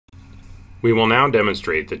We will now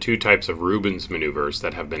demonstrate the two types of Rubin's maneuvers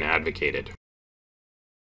that have been advocated.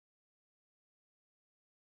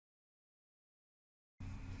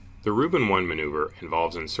 The Rubin 1 maneuver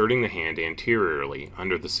involves inserting the hand anteriorly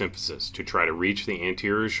under the symphysis to try to reach the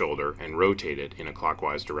anterior shoulder and rotate it in a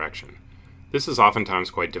clockwise direction. This is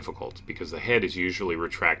oftentimes quite difficult because the head is usually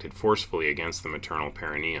retracted forcefully against the maternal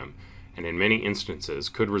perineum, and in many instances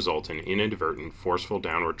could result in inadvertent forceful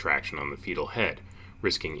downward traction on the fetal head,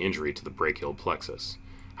 risking injury to the brachial plexus.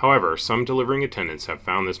 However, some delivering attendants have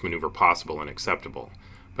found this maneuver possible and acceptable,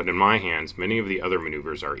 but in my hands, many of the other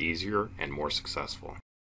maneuvers are easier and more successful.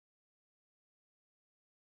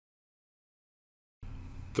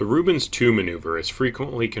 The Rubin's 2 maneuver is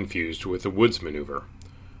frequently confused with the Wood's maneuver.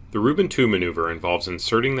 The Rubin 2 maneuver involves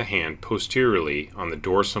inserting the hand posteriorly on the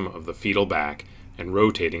dorsum of the fetal back and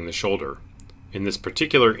rotating the shoulder. In this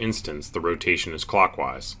particular instance, the rotation is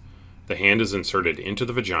clockwise. The hand is inserted into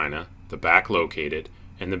the vagina, the back located,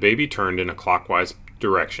 and the baby turned in a clockwise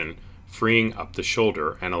direction, freeing up the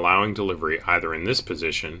shoulder and allowing delivery either in this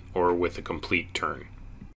position or with a complete turn.